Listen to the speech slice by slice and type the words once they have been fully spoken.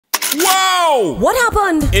Wow! What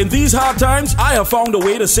happened? In these hard times, I have found a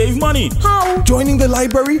way to save money. How? Joining the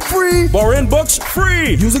library, free. Borrowing books,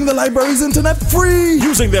 free. Using the library's internet, free.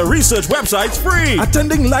 Using their research websites, free.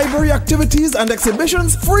 Attending library activities and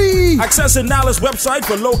exhibitions, free. Accessing NALIS website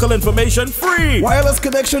for local information, free. Wireless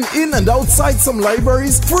connection in and outside some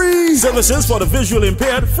libraries, free. Services for the visually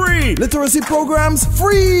impaired, free. Literacy programs,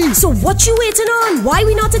 free. So what you waiting on? Why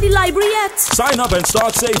we not at the library yet? Sign up and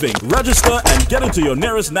start saving. Register and get into your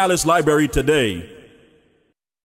nearest NALIS library today.